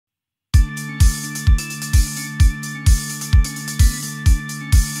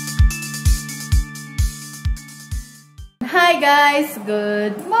Hi guys,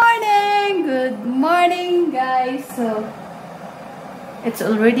 good morning guys. So it's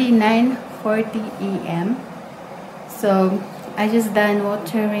already 9:40 a.m. So I just done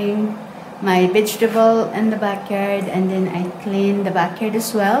watering my vegetable in the backyard, and then I cleaned the backyard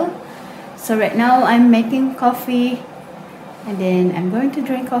as well. So right now I'm making coffee, and then I'm going to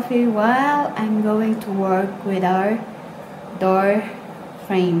drink coffee while I'm going to work with our door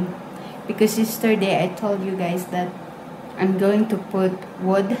frame, because yesterday I told you guys that I'm going to put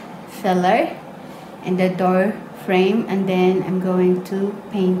wood filler in the door frame, and then I'm going to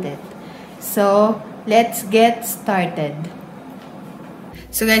paint it. So let's get started.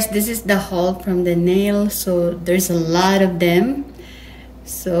 So guys, this is the hole from the nail. So there's a lot of them,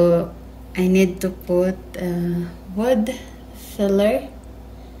 so I need to put wood filler,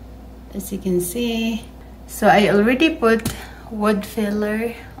 as you can see. So I already put wood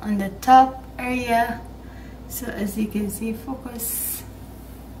filler on the top area. So as you can see, focus.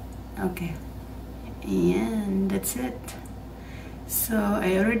 Okay, and that's it. So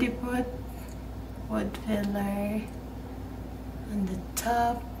I already put wood filler on the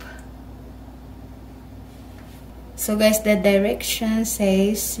top. So guys, the direction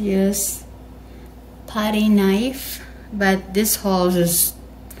says use putty knife, but this hole is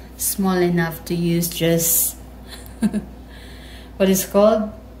small enough to use just what is called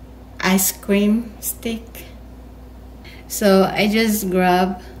ice cream stick. So I just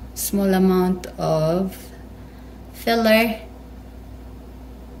grab small amount of filler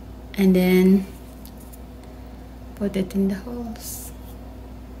and then put it in the holes.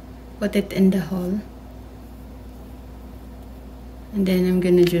 Put it in the hole. And then I'm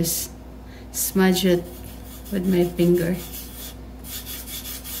gonna just smudge it with my finger.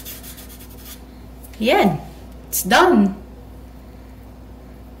 Yeah, it's done.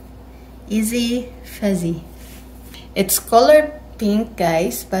 Easy fuzzy. It's color pink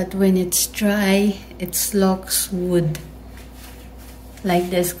guys, but when it's dry it looks wood, like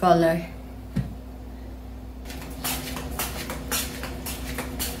this color.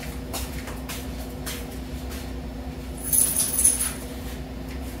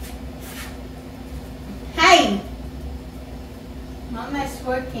 Hi! Mama is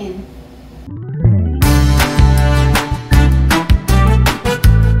working.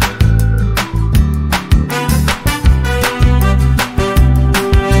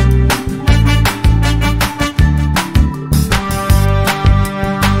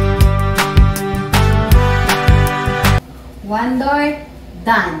 One door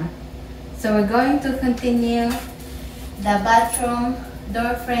done. So we're going to continue the bathroom,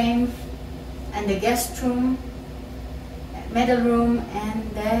 door frame, and the guest room, middle room,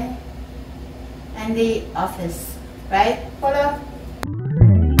 and the office. Right, Polo?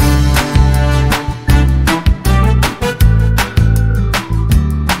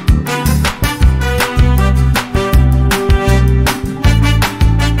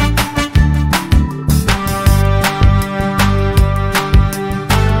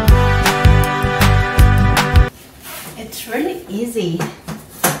 Easy.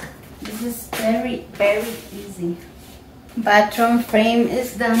 This is very easy. Bathroom frame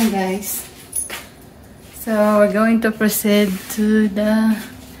is done guys. So we're going to proceed to the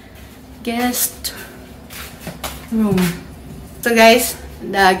guest room. So guys,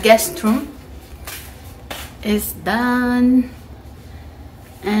 the guest room is done,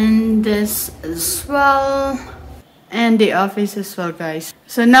 and this as well, and the office as well guys.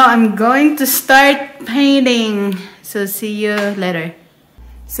 So now I'm going to start painting. So see you later.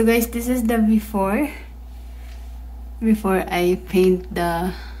 So guys, this is the before I paint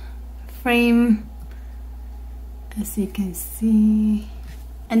the frame, as you can see.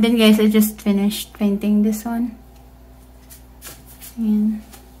 And then guys, I just finished painting this one. And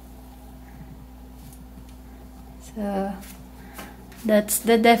so that's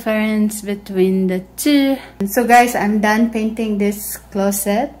the difference between the two. So guys, I'm done painting this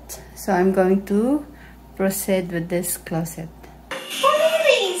closet, so I'm going to proceed with this closet. Paano mo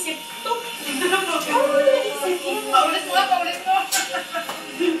naisip to? Paano mo naisip yun? Paulit mo.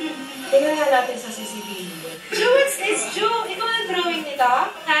 Tingnan nga natin sa CCTV. Ju, what's this, Ju? Ikaw ang drawing nito?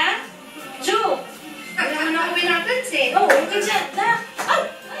 Ha? Ju! Wala mo na ako pinapansin. Oo, ikaw dyan.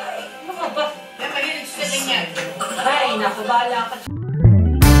 Ay! Ano ka ba? Kaya kayo nagsisaling yan. Ay, naku, bahala ka.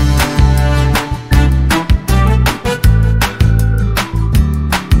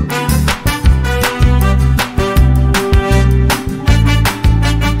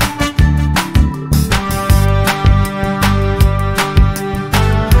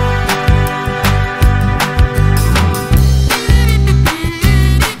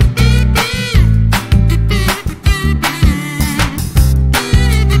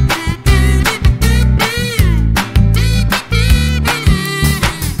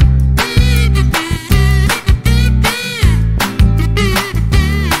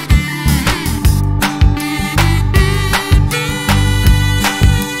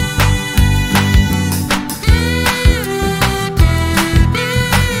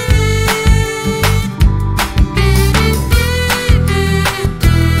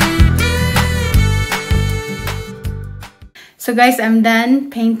 So guys, I'm done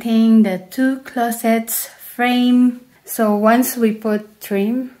painting the 2 closets frame. So once we put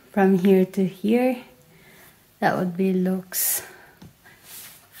trim from here to here, that would be looks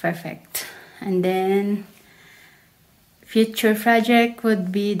perfect. And then future project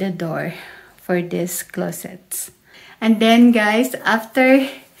would be the door for this closets. And then guys, after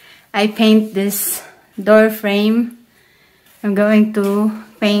I paint this door frame, I'm going to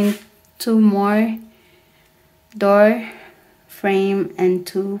paint 2 more door frame and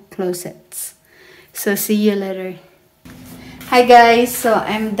 2 closets. So see you later. Hi guys, so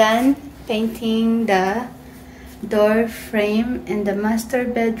I'm done painting the door frame in the master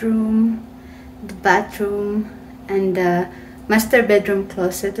bedroom, the bathroom, and the master bedroom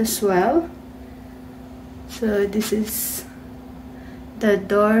closet as well. So this is the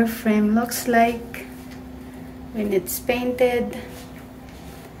door frame looks like when it's painted.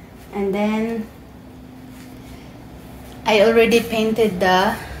 And then I already painted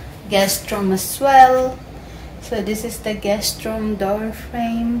the guest room as well. So this is the guest room door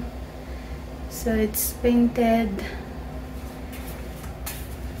frame. So it's painted.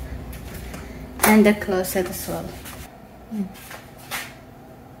 And the closet as well.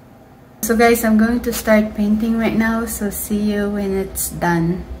 So guys, I'm going to start painting right now. So see you when it's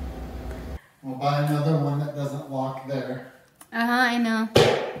done. We'll buy another one that doesn't lock there. I know.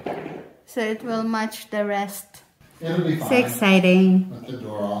 So it will match the rest. It'll be fine. It's exciting. With the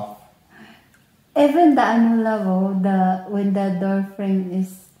door off. Even the level, when the door frame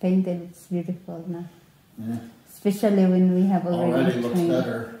is painted, it's beautiful now. Yeah. Especially when we have already looks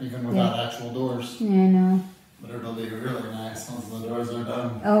better, even without actual doors. Yeah, I know. But it'll be really nice once the doors are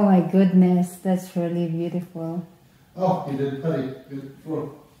done. Oh my goodness, that's really beautiful. Oh, you did putty. Good.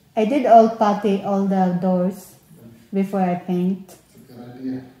 Whoa. I did all putty, all the doors before I paint. That's a good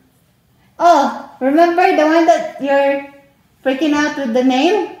idea. Oh, remember the one that you're freaking out with the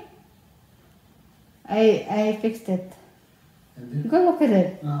nail? I fixed it. Go look at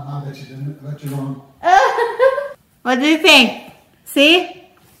it. No, I bet you didn't. I bet you wrong. What do you think? See?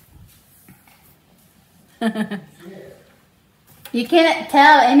 You cannot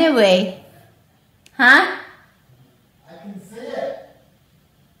tell anyway. Huh? I can see it.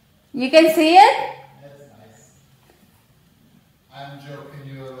 You can see it? That's nice. I'm joking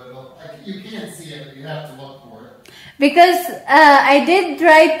you a little. You can't see it, but you have to look for it. Because I did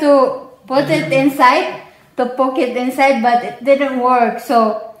try to put it inside, to poke it inside, but it didn't work.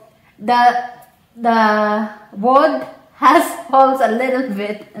 So the wood has holes a little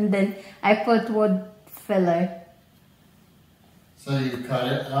bit, and then I put wood filler. So you cut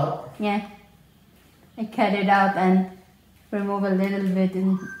it out? Yeah. I cut it out and remove a little bit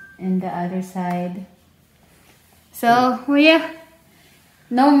in the other side. So, well, yeah.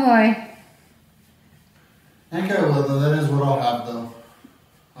 No more. I think I will, though. That is what I'll have, though.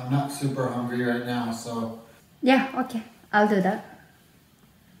 I'm not super hungry right now, so... Yeah, okay. I'll do that.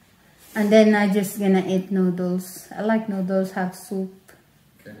 And then I'm just gonna eat noodles. I like noodles, have soup.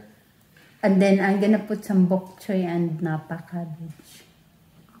 Okay. And then I'm gonna put some bok choy and napa cabbage.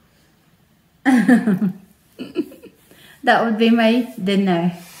 That would be my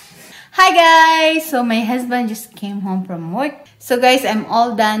dinner. Hi guys! So my husband just came home from work. So guys, I'm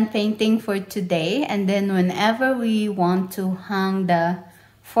all done painting for today. And then whenever we want to hang the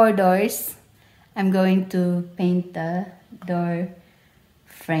 4 doors, I'm going to paint the door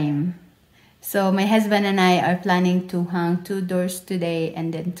frame. So my husband and I are planning to hang 2 doors today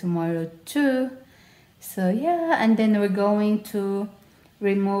and then tomorrow 2. So yeah, and then we're going to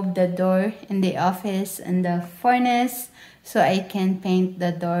remove the door in the office and the furnace so I can paint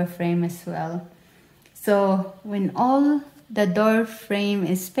the door frame as well. So when all the door frame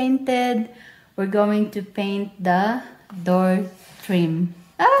is painted, we're going to paint the door trim.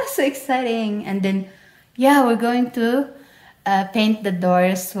 Ah, so exciting! And then, yeah, we're going to paint the door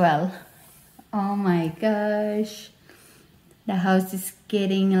as well. Oh my gosh. The house is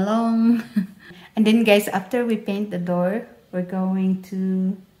getting along. And then guys, after we paint the door, we're going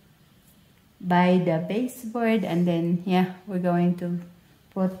to buy the baseboard. And then, yeah, we're going to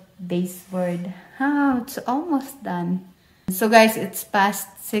put baseboard. Oh, it's almost done. So guys, it's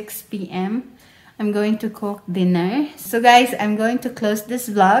past 6 p.m. I'm going to cook dinner. So guys, I'm going to close this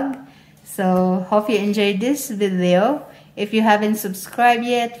vlog. So hope you enjoyed this video. If you haven't subscribed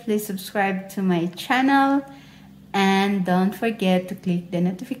yet, please subscribe to my channel. And don't forget to click the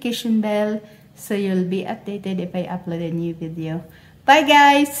notification bell so you'll be updated if I upload a new video. Bye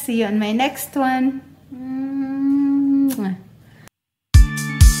guys! See you on my next one.